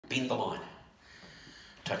Bend the line.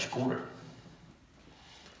 Touch a quarter.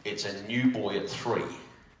 It's a new boy at 3.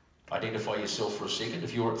 Identify yourself for a second.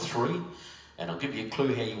 If you're at 3, and I'll give you a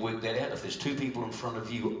clue how you work that out. If there's 2 people in front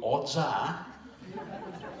of you, odds are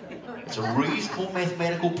it's a reasonable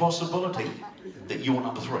mathematical possibility that you're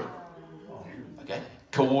number 3. Okay?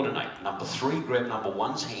 Coordinate. Number 3, grab number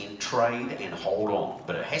 1's hand, trade and hold on.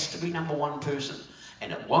 But it has to be number 1 person.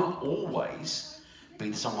 And it won't always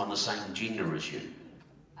be someone the same gender as you.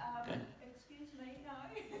 Okay? Excuse me, no.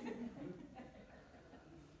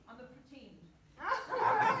 I'm a pretend.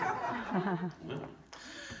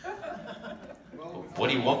 Well, what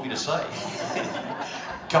do you want me to say?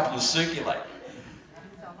 Couple of circulate.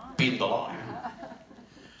 Bend the line.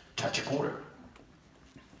 Touch a quarter.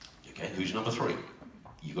 Okay, who's number 3?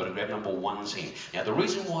 You've got to grab number 1's hand. Now, the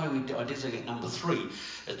reason why I designate number 3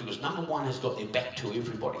 is because number 1 has got their back to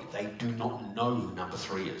everybody. They do not know who number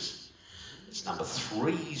 3 is. It's number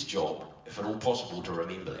 3's job, if at all possible, to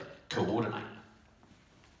remember that. Coordinate.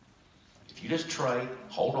 If you just trade,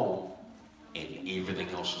 hold on, and everything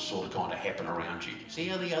else will sort of kind of happen around you. See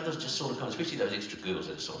how the others just sort of kind of, especially those extra girls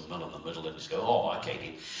that are sort of middle in the middle and just go, oh, okay,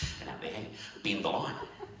 then. And up there, bend the line.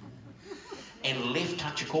 And left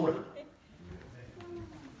touch a quarter.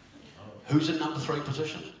 Who's in number 3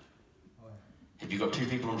 position? If you've got 2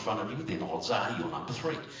 people in front of you, then odds are you're number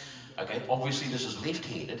 3. Okay, obviously this is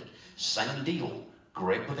left-handed. Same deal.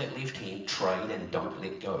 Grab with that left hand, trade, and don't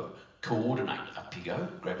let go. Coordinate. Up you go.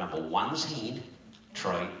 Grab number 1's hand,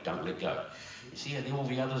 trade, don't let go. You see how all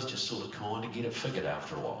the others just sort of kind of get it figured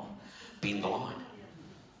after a while. Bend the line.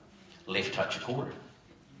 Left touch a quarter.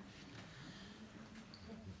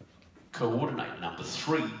 Coordinate. Number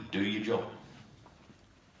 3, do your job.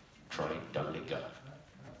 Trade, don't let go.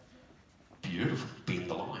 Beautiful. Bend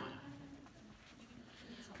the line.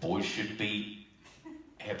 Boys should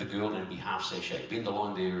have the girl and be half sachet. Bend the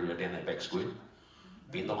line there down that back square.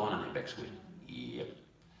 Bend the line on that back square. Yep.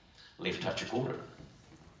 Left touch a quarter.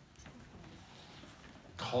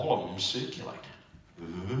 Column circulate.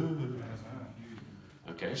 Ooh.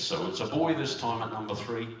 Okay, so it's a boy this time at number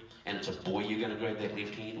 3, and it's a boy you're going to grab that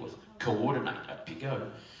left hand with. Coordinate. Up you go.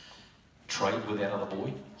 Trade with that other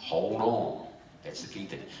boy. Hold on. That's the key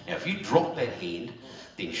thing. Now, if you drop that hand,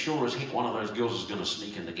 then sure as heck one of those girls is going to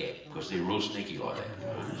sneak in the gap, because they're real sneaky like that.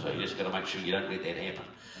 So you just got to make sure you don't let that happen.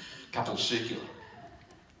 Couple circular.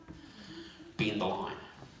 Bend the line.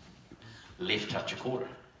 Left touch a quarter.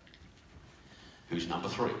 Who's number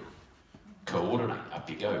 3? Coordinate. Up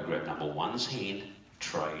you go. Grab number 1's hand.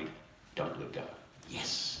 Trade. Don't let go.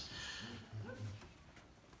 Yes.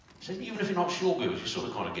 So even if you're not sure, girls, you sort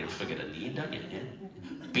of kind of get it figured in the end, don't you? Yeah?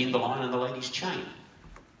 Bend the line in the lady's chain.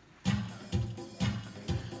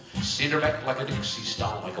 Send her back like a Dixie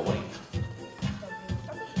style, like a wave.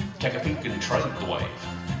 Take a peek and trade the wave.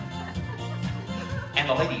 And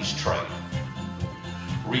the ladies trade.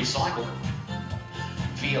 Recycle.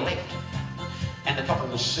 Veer left. And the couple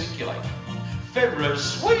will circulate.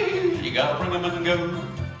 Ferris wheel, you gotta bring them in and go.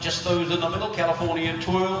 Just those in the middle, California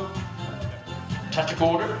twirl. Touch a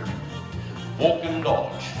quarter. Walk and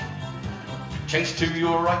dodge. Chase to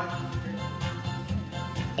your right.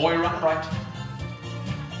 Boy run right.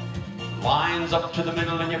 Lines up to the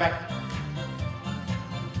middle in your back.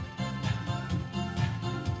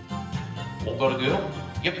 All got a girl?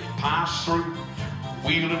 Yep, pass through.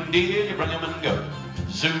 Wheel and deal, you bring them and go.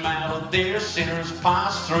 Zoom out of there, centers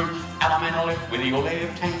pass through. Elemental left with your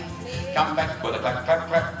left hand. Come back with a clap, clap,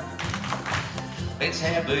 clap. Let's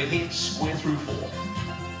have the head square through 4.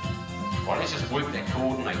 Right, let's just work that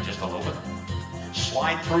coordinate just a little bit.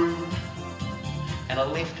 Slide through. And a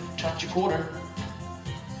left touch a quarter.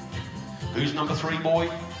 Who's number 3,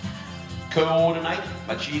 boy? Coordinate.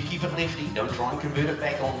 Make sure you keep it lefty. Don't try and convert it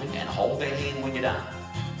back on me. And hold that hand when you're done.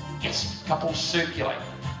 Yes, couple circulate.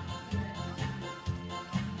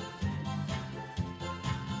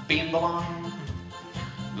 Bend the line.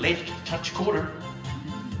 Left touch quarter.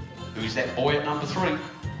 Who's that boy at number 3?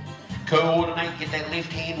 Coordinate, get that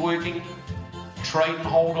left hand working. Trade and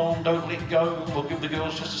hold on, don't let go. We'll give the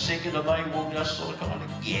girls just a second and they will just sort of kind of,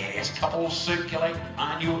 yes, couple circulate,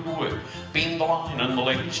 I knew it would work. Bend the line and the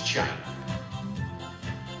ladies chain.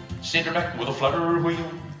 Centre back with a flutter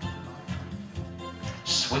wheel.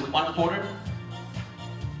 Sweep 1 quarter.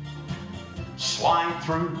 Slide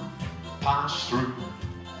through, pass through,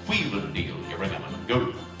 wheel and deal, you bring them and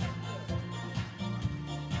go.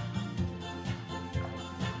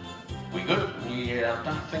 We good? Yeah, I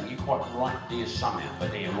don't think you're quite right there somehow,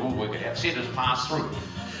 but there, we'll work it out. Centres pass through.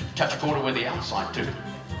 Touch a quarter with the outside too.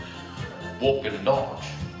 Walk and dodge.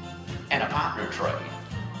 And a partner trade.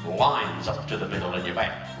 Lines up to the middle in your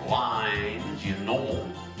back. Lines, your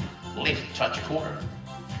normal. Left, touch a quarter.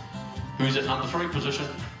 Who's at number 3 position?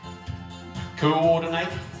 Coordinate.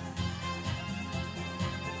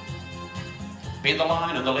 Bend the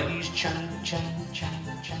line and the ladies chain.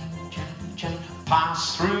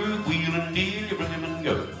 Pass through, wheel and deal, you bring them and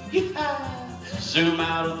go. Yeehaw! Zoom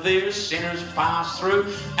out of there, centers, pass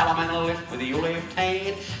through. Element left with your left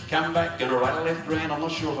hand. Come back and a right left hand. I'm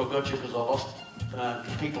not sure if I've got you because I lost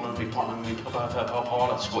people in my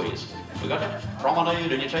pilot squares. We got it?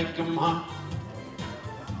 Promenade and you take them home.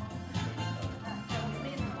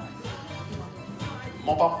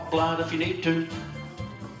 Mop up blood if you need to.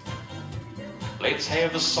 Let's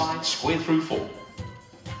have the side square through 4.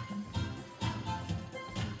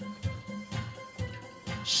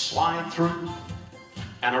 Slide through,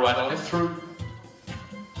 and a right or left through.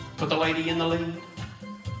 Put the lady in the lead.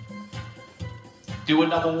 Do a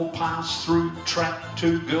double pass through, track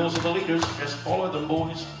 2. Girls are the leaders, just follow them,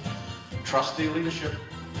 boys. Trust their leadership.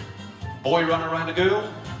 Boy run around a girl.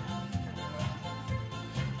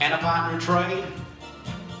 And a partner trade.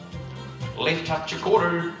 Left touch a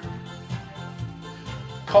quarter.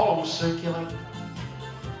 Column circulate.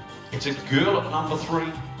 It's a girl at number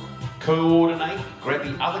 3. Coordinate. Grab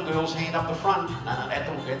the other girl's hand up the front. No, at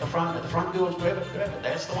the front, girls, grab it.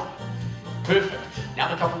 That's the one. Perfect. Now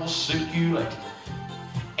the couple will circulate.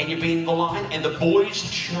 And you bend the line, and the boys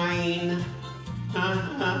chain.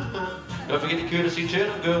 Don't forget the courtesy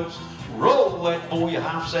turn, girls. Roll that boy, your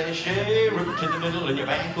half sachet, rip it to the middle, and you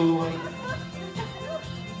back away.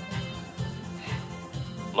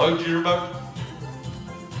 Load your boat.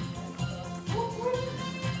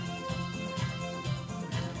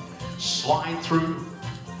 Slide through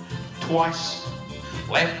twice.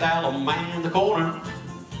 Left Allen man the corner.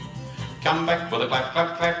 Come back with a clap,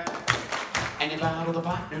 clap, clap. And you're out of the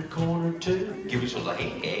partner corner too. Give yourselves a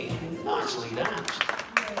hand. Nicely done.